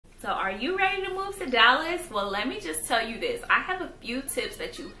So are you ready to move to Dallas? Well, let me just tell you this. I have a few tips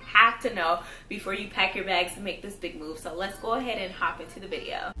that you have to know before you pack your bags and make this big move. So let's go ahead and hop into the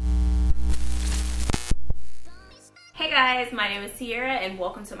video. Hey guys, my name is Sierra and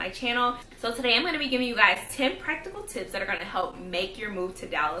welcome to my channel. So today I'm going to be giving you guys 10 practical tips that are going to help make your move to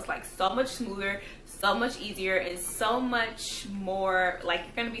Dallas like so much smoother, so much easier, and so much more, like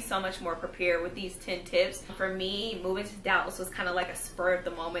you're going to be so much more prepared with these 10 tips. For me, moving to Dallas was kind of like a spur of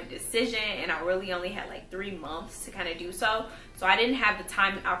the moment decision, and I really only had like 3 months to kind of do so. So I didn't have the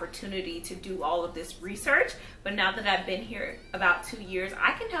time and opportunity to do all of this research, but now that I've been here about 2 years,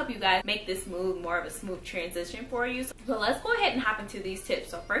 I can help you guys make this move more of a smooth transition for you. So let's go ahead and hop into these tips.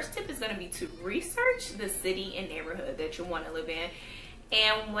 So first tip is going to be to research the city and neighborhood that you want to live in.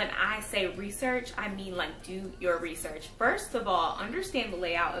 And when I say research, I mean like do your research. First of all, understand the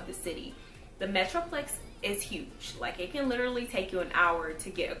layout of the city. The Metroplex is huge. Like it can literally take you an hour to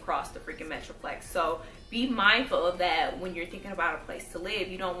get across the freaking Metroplex. So be mindful of that when you're thinking about a place to live.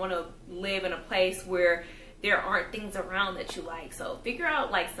 You don't want to live in a place where there aren't things around that you like. So figure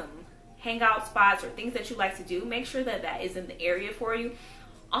out like some hangout spots or things that you like to do. Make sure that that is in the area for you.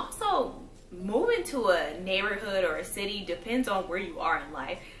 Also, moving to a neighborhood or a city depends on where you are in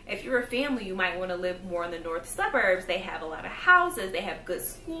life. If you're a family, you might want to live more in the north suburbs. They have a lot of houses, they have good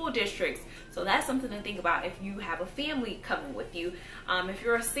school districts. So that's something to think about if you have a family coming with you. If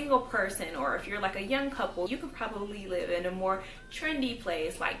you're a single person or if you're like a young couple, you could probably live in a more trendy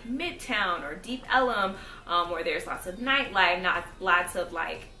place like Midtown or Deep Ellum, where there's lots of nightlife, not lots of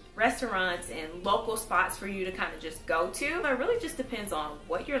like restaurants and local spots for you to kind of just go to. It really just depends on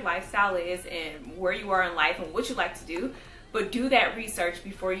what your lifestyle is and where you are in life and what you like to do. But do that research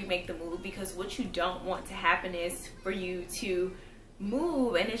before you make the move, because what you don't want to happen is for you to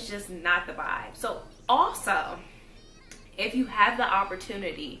move and it's just not the vibe. So also, if you have the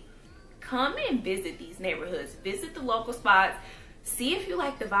opportunity, come and visit these neighborhoods, visit the local spots, see if you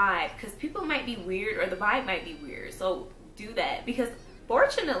like the vibe, because people might be weird or the vibe might be weird. So do that, because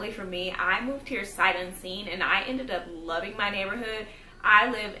fortunately for me, I moved here sight unseen and I ended up loving my neighborhood.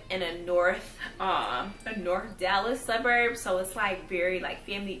 I live in a North Dallas suburb, so it's like very like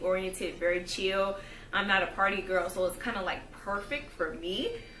family oriented, very chill. I'm not a party girl, so it's kind of like perfect for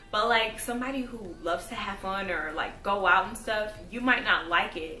me. But like somebody who loves to have fun or like go out and stuff, you might not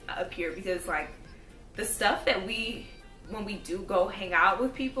like it up here, because like the stuff that when we do go hang out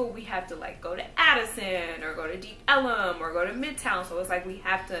with people, we have to like go to Addison or go to Deep Ellum or go to Midtown. So it's like we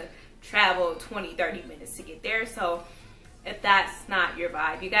have to travel 20-30 minutes to get there. So if that's not your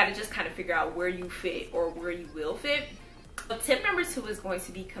vibe, you got to just kind of figure out where you fit or where you will fit. So tip number 2 is going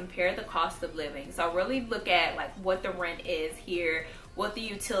to be compare the cost of living. So really look at like what the rent is here, what the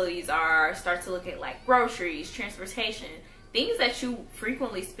utilities are, start to look at like groceries, transportation, things that you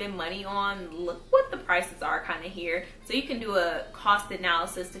frequently spend money on. Look what the prices are kind of here, so you can do a cost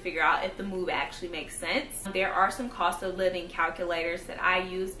analysis to figure out if the move actually makes sense. There are some cost of living calculators that I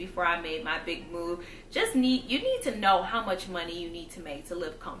used before I made my big move. You need to know how much money you need to make to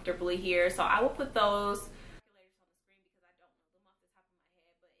live comfortably here. So I will put those calculators on the screen because I don't know them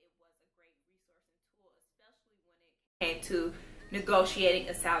off the top of my head, but it was a great resource and tool, especially when it came to negotiating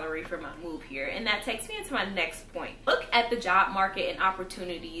a salary for my move here. And that takes me into my next point. Look at the job market and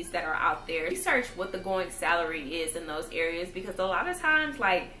opportunities that are out there. Research what the going salary is in those areas, because a lot of times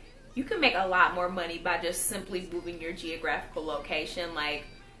like you can make a lot more money by just simply moving your geographical location. Like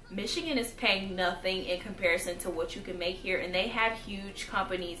Michigan is paying nothing in comparison to what you can make here, and they have huge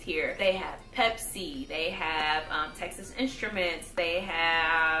companies here. They have Pepsi, they have Texas Instruments, they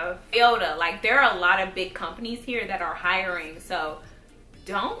have Toyota. Like there are a lot of big companies here that are hiring, so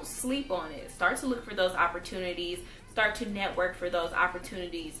don't sleep on it. Start to look for those opportunities, start to network for those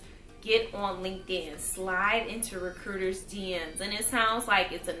opportunities. Get on LinkedIn, slide into recruiters' DMs. And it sounds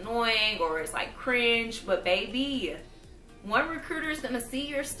like it's annoying or it's like cringe, but baby, one recruiter is going to see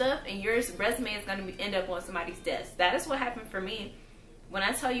your stuff and your resume is going to end up on somebody's desk. That is what happened for me. When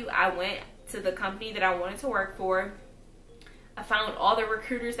I tell you I went to the company that I wanted to work for, I found all the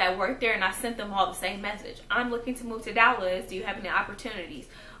recruiters that worked there and I sent them all the same message. I'm looking to move to Dallas. Do you have any opportunities?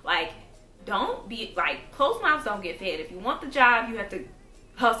 Like, don't be like, closed mouths don't get fed. If you want the job, you have to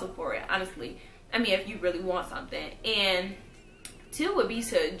hustle for it, honestly. I mean, if you really want something. And 2 would be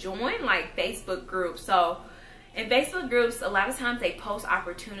to join like Facebook groups. So in Facebook groups, a lot of times they post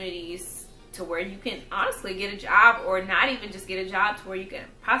opportunities to where you can honestly get a job, or not even just get a job, to where you can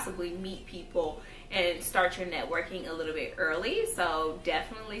possibly meet people and start your networking a little bit early. So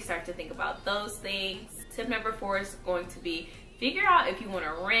definitely start to think about those things. Tip number 4 is going to be figure out if you want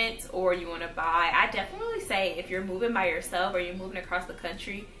to rent or you want to buy. I definitely say if you're moving by yourself or you're moving across the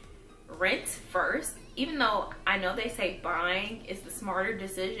country, rent first, even though I know they say buying is the smarter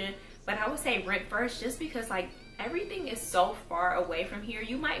decision, but I would say rent first just because like everything is so far away from here.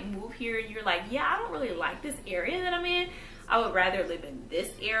 You might move here and you're like, yeah, I don't really like this area that I'm in. I would rather live in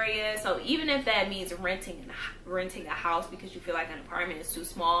this area. So even if that means renting a house because you feel like an apartment is too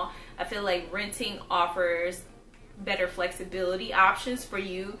small, I feel like renting offers better flexibility options for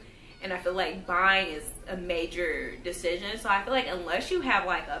you. And I feel like buying is a major decision. So I feel like unless you have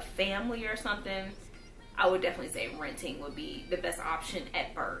like a family or something, I would definitely say renting would be the best option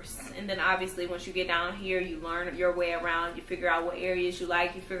at first. And then obviously once you get down here, you learn your way around, you figure out what areas you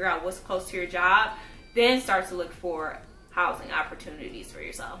like, you figure out what's close to your job, then start to look for housing opportunities for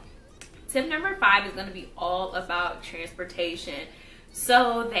yourself. Tip number 5 is going to be all about transportation.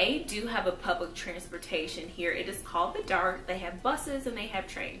 So they do have a public transportation here. It is called the DART. They have buses and they have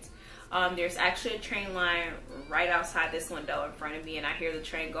trains. There's actually a train line right outside this window in front of me, and I hear the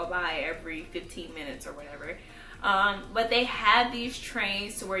train go by every 15 minutes or whatever. But they have these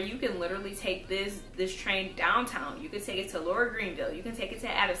trains to where you can literally take this train downtown. You can take it to Lower Greenville. You can take it to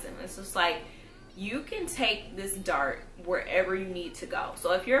Addison. It's just like you can take this DART wherever you need to go.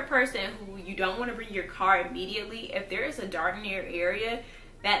 So if you're a person who you don't want to bring your car immediately, if there is a DART in your area,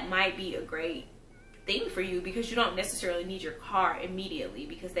 that might be a great thing for you because you don't necessarily need your car immediately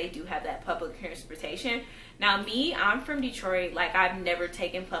because they do have that public transportation. Now me, I'm from Detroit. Like I've never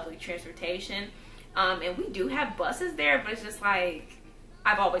taken public transportation. And we do have buses there, but it's just like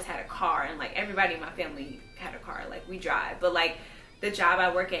I've always had a car, and like everybody in my family had a car. Like we drive, but like the job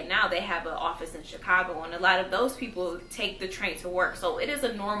I work at now, they have an office in Chicago, and a lot of those people take the train to work. So it is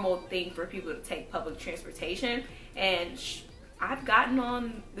a normal thing for people to take public transportation. And I've gotten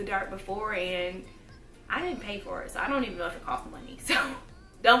on the DART before, and I didn't pay for it, so I don't even know if it costs money. So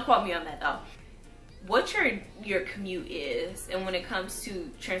don't quote me on that though. What your commute is, and when it comes to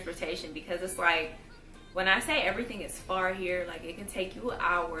transportation, because it's like when I say everything is far here, like it can take you an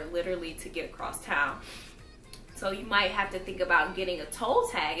hour literally to get across town. So you might have to think about getting a toll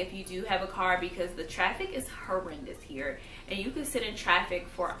tag if you do have a car, because the traffic is horrendous here and you can sit in traffic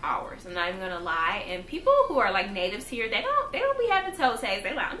for hours. I'm not even gonna lie. And people who are like natives here, they don't be having toll tags.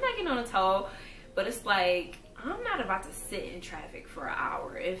 They're like, I'm not getting on a toll. But it's like, I'm not about to sit in traffic for an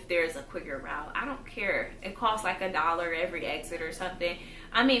hour if there's a quicker route. I don't care. It costs like $1 every exit or something.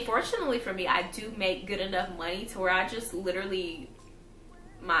 I mean, fortunately for me, I do make good enough money to where I just literally,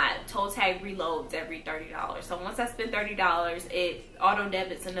 my toll tag reloads every $30. So once I spend $30, it auto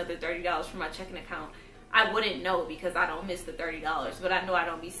debits another $30 from my checking account. I wouldn't know because I don't miss the $30, but I know I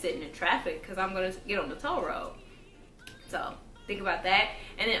don't be sitting in traffic because I'm gonna get on the toll road. So think about that.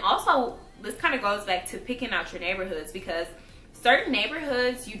 And then also, this kind of goes back to picking out your neighborhoods, because certain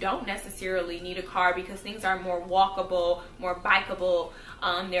neighborhoods you don't necessarily need a car because things are more walkable, more bikeable.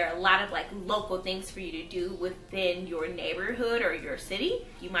 There are a lot of like local things for you to do within your neighborhood or your city.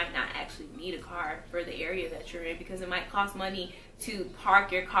 You might not actually need a car for the area that you're in because it might cost money to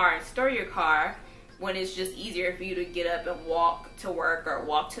park your car and store your car, when it's just easier for you to get up and walk to work or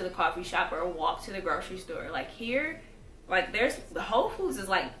walk to the coffee shop or walk to the grocery store. Like here, like the Whole Foods is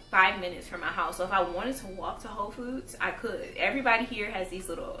like 5 minutes from my house. So if I wanted to walk to Whole Foods, I could. Everybody here has these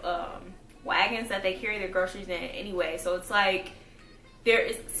little wagons that they carry their groceries in anyway. So it's like there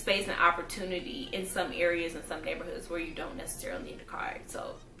is space and opportunity in some areas and some neighborhoods where you don't necessarily need a car.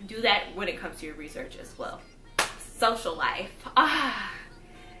 So do that when it comes to your research as well. Social life.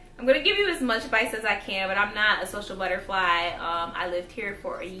 I'm gonna give you as much advice as I can, but I'm not a social butterfly. I lived here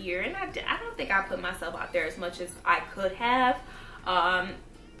for a year, and I don't think I put myself out there as much as I could have. I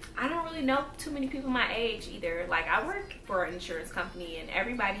don't really know too many people my age either. Like I work for an insurance company, and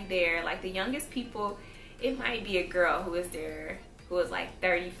everybody there, like the youngest people, it might be a girl who is there who is like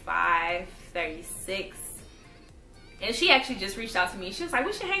 35, 36. And she actually just reached out to me. She was like,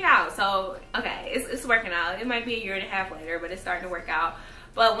 we should hang out. So, okay, it's working out. It might be a year and a half later, but it's starting to work out.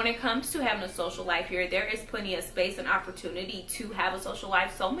 But when it comes to having a social life here, there is plenty of space and opportunity to have a social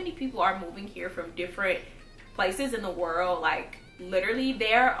life. So many people are moving here from different places in the world. Like literally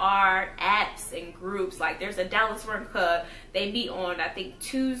there are apps and groups. Like there's a Dallas Run Club. They meet on, I think,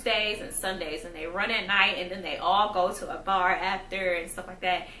 Tuesdays and Sundays, and they run at night, and then they all go to a bar after and stuff like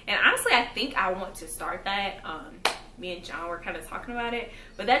that. And honestly, I think I want to start that. Me and John were kind of talking about it,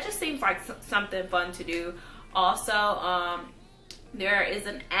 but that just seems like something fun to do. Also, there is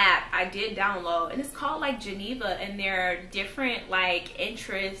an app I did download, and it's called like Geneva, and there are different like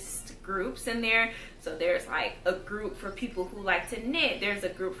interest groups in there. So there's like a group for people who like to knit, there's a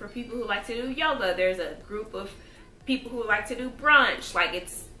group for people who like to do yoga, there's a group of people who like to do brunch. Like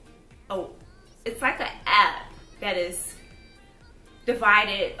it's like an app that is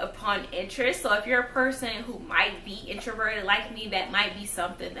divided upon interest. So if you're a person who might be introverted like me, that might be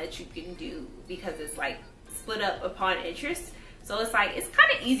something that you can do because it's like split up upon interest. So it's like, it's kind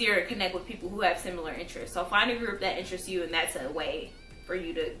of easier to connect with people who have similar interests. So find a group that interests you, and that's a way for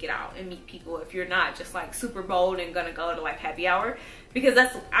you to get out and meet people if you're not just like super bold and gonna go to like happy hour, because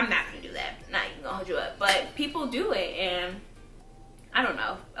I'm not gonna do that. Not even gonna hold you up, but people do it. And I don't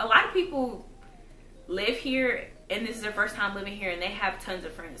know, a lot of people live here and this is their first time living here and they have tons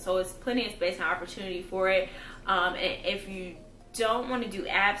of friends, so it's plenty of space and opportunity for it. And if you don't want to do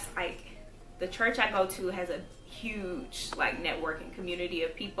apps, like the church I go to has a huge like networking community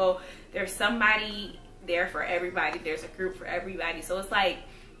of people. There's somebody there for everybody, there's a group for everybody. So it's like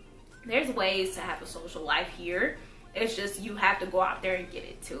there's ways to have a social life here. It's just you have to go out there and get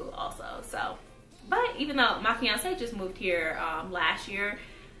it too also. So, but even though my fiance just moved here last year,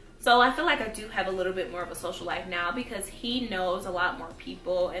 so I feel like I do have a little bit more of a social life now because he knows a lot more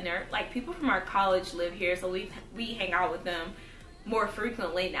people, and they're like people from our college live here, so we hang out with them more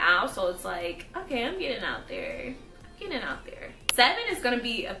frequently now. So it's like, okay, I'm getting out there. 7 is going to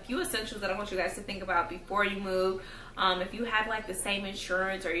be a few essentials that I want you guys to think about before you move. If you have like the same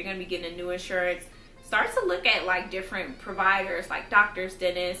insurance or you're going to be getting a new insurance, start to look at like different providers like doctors,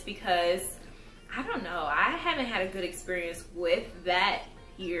 dentists, because I don't know, I haven't had a good experience with that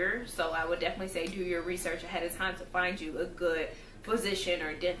here. So I would definitely say do your research ahead of time to find you a good physician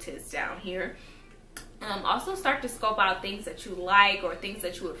or dentist down here. Also start to scope out things that you like or things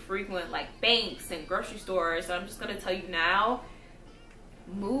that you would frequent, like banks and grocery stores. So I'm just going to tell you now,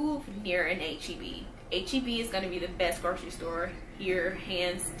 move near an HEB. HEB is going to be the best grocery store here,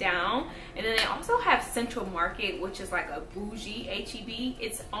 hands down. And then they also have Central Market, which is like a bougie HEB.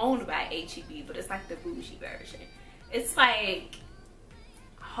 It's owned by HEB, but it's like the bougie version. It's like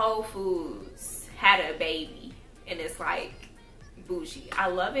Whole Foods had a baby, and it's like bougie. I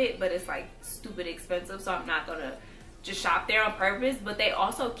love it, but it's like stupid expensive, so I'm not gonna just shop there on purpose. But they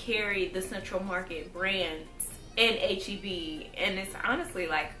also carry the Central Market brands in HEB, and it's honestly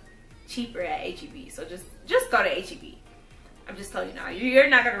like cheaper at HEB. So just go to HEB. I'm just telling you now, you're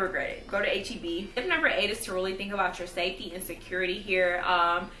not gonna regret it. Go to HEB. Tip number 8 is to really think about your safety and security here.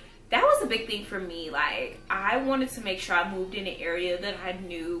 That was a big thing for me. Like, I wanted to make sure I moved in an area that I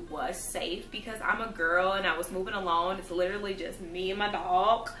knew was safe because I'm a girl and I was moving alone. It's literally just me and my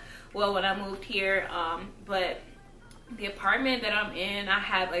dog. Well, when I moved here, but the apartment that I'm in, I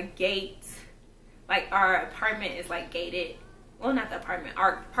have a gate. Like, our apartment is like gated. Well, not the apartment,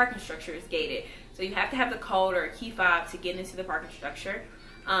 our parking structure is gated. So you have to have the code or a key fob to get into the parking structure.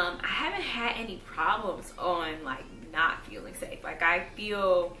 I haven't had any problems on like not feeling safe. Like, I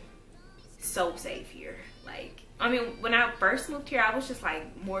feel so safe here. Like, I mean, when I first moved here, I was just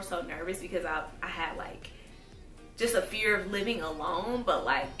like more so nervous because I had like just a fear of living alone, but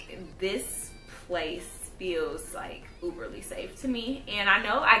like this place feels like uberly safe to me. And I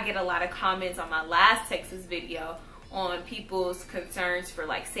know I get a lot of comments on my last Texas video on people's concerns for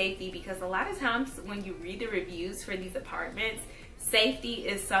like safety, because a lot of times when you read the reviews for these apartments, safety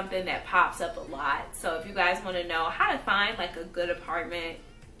is something that pops up a lot. So if you guys want to know how to find like a good apartment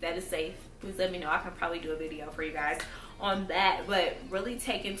that is safe, please let me know. I can probably do a video for you guys on that. But really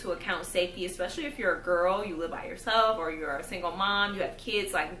take into account safety, especially if you're a girl, you live by yourself, or you're a single mom, you have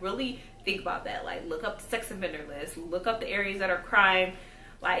kids. Like, really think about that. Like, look up the sex offender list, look up the areas that are crime.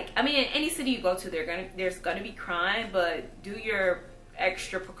 Like, I mean, in any city you go to, there's gonna be crime, but do your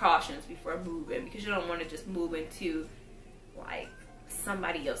extra precautions before moving, because you don't want to just move into like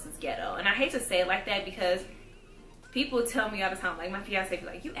somebody else's ghetto. And I hate to say it like that, because people tell me all the time, like my fiance be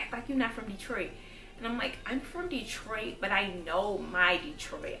like, you act like you're not from Detroit. And I'm like, I'm from Detroit, but I know my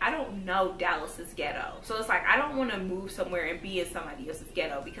Detroit. I don't know Dallas's ghetto. So it's like, I don't want to move somewhere and be in somebody else's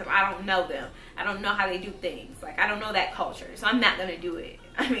ghetto because I don't know them. I don't know how they do things. Like, I don't know that culture. So I'm not going to do it.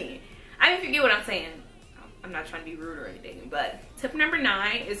 I mean, if you get what I'm saying, I'm not trying to be rude or anything. But tip number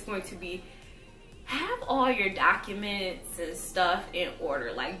 9 is going to be, have all your documents and stuff in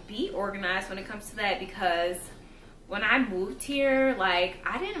order. Like, be organized when it comes to that, because when I moved here, like,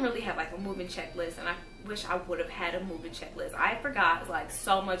 I didn't really have like a moving checklist, and I wish I would have had a moving checklist. I forgot like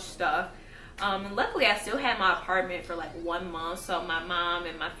so much stuff. And luckily I still had my apartment for like 1 month, so my mom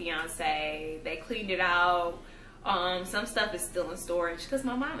and my fiance, they cleaned it out. Some stuff is still in storage because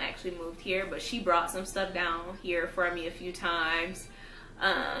my mom actually moved here, but she brought some stuff down here for me a few times.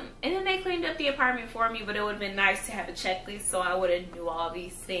 And then they cleaned up the apartment for me, but it would have been nice to have a checklist so I would have knew all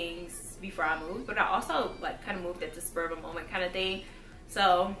these things before I moved. But I also like kind of moved at the spur of a moment kind of thing.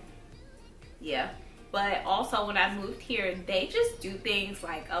 So yeah. But also when I moved here, they just do things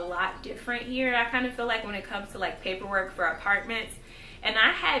like a lot different here. I kind of feel like when it comes to like paperwork for apartments, And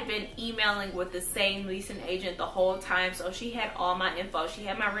I had been emailing with the same leasing agent the whole time, so she had all my info. She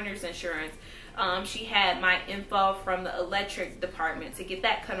had my renter's insurance. She had my info from the electric department to get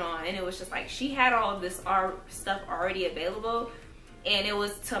that cut on, and it was just like she had all of this stuff already available. And it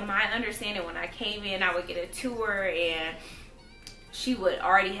was, to my understanding, when I came in, I would get a tour and she would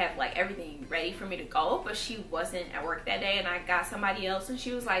already have like everything ready for me to go, but she wasn't at work that day, and I got somebody else, and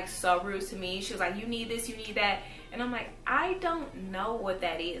she was like so rude to me. She was like, you need this, you need that. And I'm like, I don't know what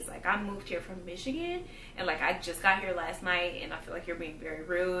that is. Like, I moved here from Michigan, and like I just got here last night, and I feel like you're being very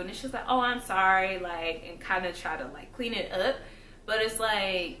rude. And she's like, oh, I'm sorry, like, and kind of try to like clean it up. But it's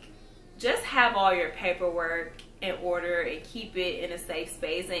like, just have all your paperwork in order and keep it in a safe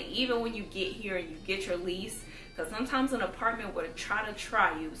space. And even when you get here and you get your lease, because sometimes an apartment would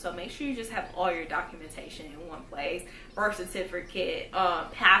try you, so make sure you just have all your documentation in one place. Birth certificate,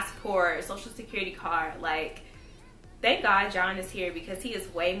 passport, social security card. Like, thank God John is here, because he is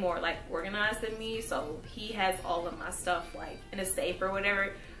way more like organized than me, so he has all of my stuff like in a safe or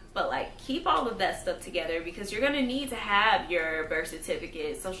whatever. But like, keep all of that stuff together, because you're gonna need to have your birth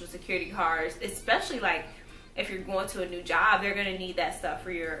certificate, social security cards, especially like if you're going to a new job, they're gonna need that stuff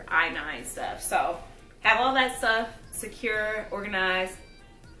for your I-9 stuff. So have all that stuff secure, organized,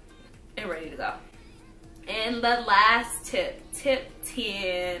 and ready to go. And the last tip, tip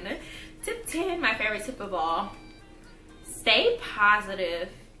 10, my favorite tip of all: stay positive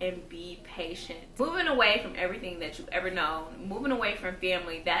and be patient. Moving away from everything that you've ever known, moving away from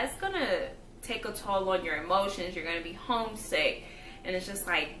family, that's gonna take a toll on your emotions. You're gonna be homesick. And it's just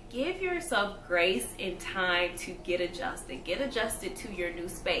like, give yourself grace and time to get adjusted. Get adjusted to your new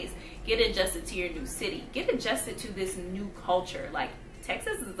space. Get adjusted to your new city. Get adjusted to this new culture. Like,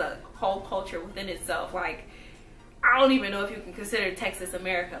 Texas is a whole culture within itself. Like, I don't even know if you can consider Texas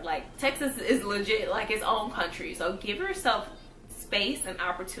America. Like, Texas is legit like its own country. So give yourself space and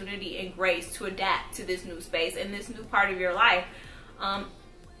opportunity and grace to adapt to this new space and this new part of your life.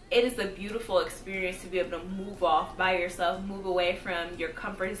 It is a beautiful experience to be able to move off by yourself, move away from your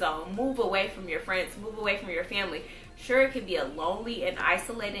comfort zone, move away from your friends, move away from your family. Sure, it can be a lonely and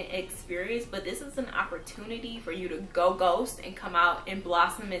isolated experience, but this is an opportunity for you to go ghost and come out and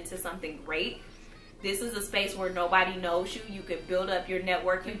blossom into something great. This is a space where nobody knows you. You can build up your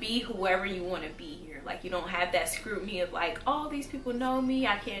network and be whoever you want to be here. Like, you don't have that scrutiny of like, oh, these people know me,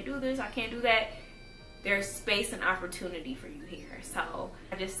 I can't do this, I can't do that. There's space and opportunity for you here. So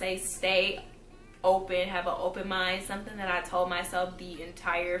I just say, stay open, have an open mind. Something that I told myself the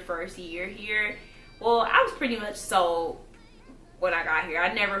entire first year here. Well, I was pretty much sold when I got here.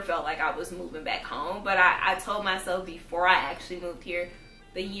 I never felt like I was moving back home, but I told myself before I actually moved here,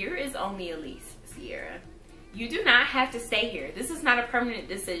 the year is only a lease, Sierra. You do not have to stay here. This is not a permanent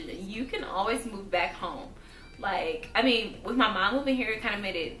decision. You can always move back home. Like, I mean, with my mom moving here, it kind of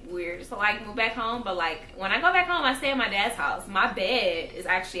made it weird to like move back home. But like, when I go back home, I stay at my dad's house. My bed is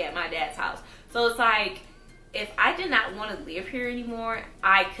actually at my dad's house. So it's like, if I did not want to live here anymore,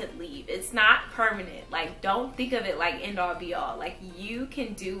 I could leave. It's not permanent. Like, don't think of it like end all be all. Like, you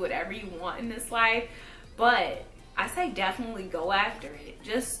can do whatever you want in this life, but I say definitely go after it.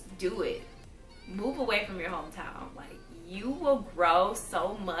 Just do it. Move away from your hometown. Like, you will grow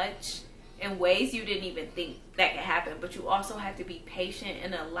so much in ways you didn't even think that could happen. But you also have to be patient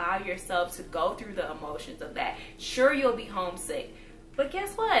and allow yourself to go through the emotions of that. Sure, you'll be homesick, but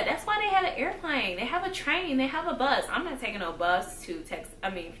guess what? That's why they have an airplane, they have a train, they have a bus. I'm not taking no bus to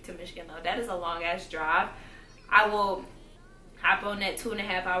to Michigan though. That is a long ass drive. I will hop on that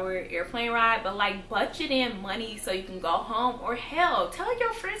 2.5 hour airplane ride, but like, budget in money so you can go home, or hell, tell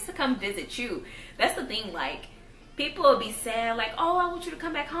your friends to come visit you. That's the thing. Like, people will be sad, like, oh, I want you to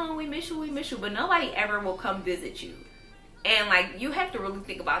come back home, we miss you, but nobody ever will come visit you. And like, you have to really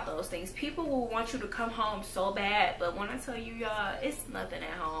think about those things. People will want you to come home so bad, but when I tell you, y'all, it's nothing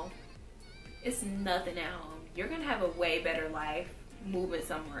at home. It's nothing at home. You're gonna have a way better life moving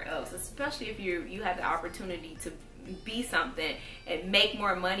somewhere else, especially if you have the opportunity to be something and make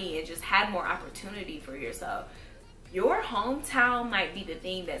more money and just have more opportunity for yourself. Your hometown might be the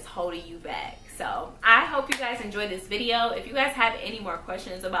thing that's holding you back. So I hope you guys enjoyed this video. If you guys have any more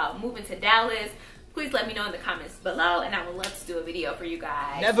questions about moving to Dallas, please let me know in the comments below, and I would love to do a video for you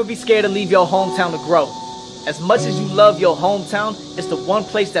guys. Never be scared to leave your hometown to grow. As much as you love your hometown, it's the one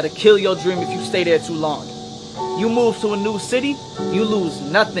place that'll kill your dream if you stay there too long. You move to a new city, you lose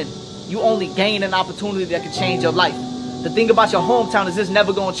nothing. You only gain an opportunity that can change your life. The thing about your hometown is it's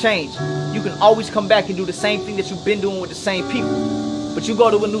never gonna change. You can always come back and do the same thing that you've been doing with the same people. But you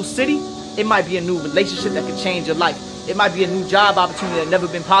go to a new city, it might be a new relationship that can change your life. It might be a new job opportunity that never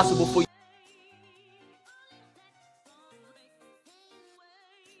been possible for you.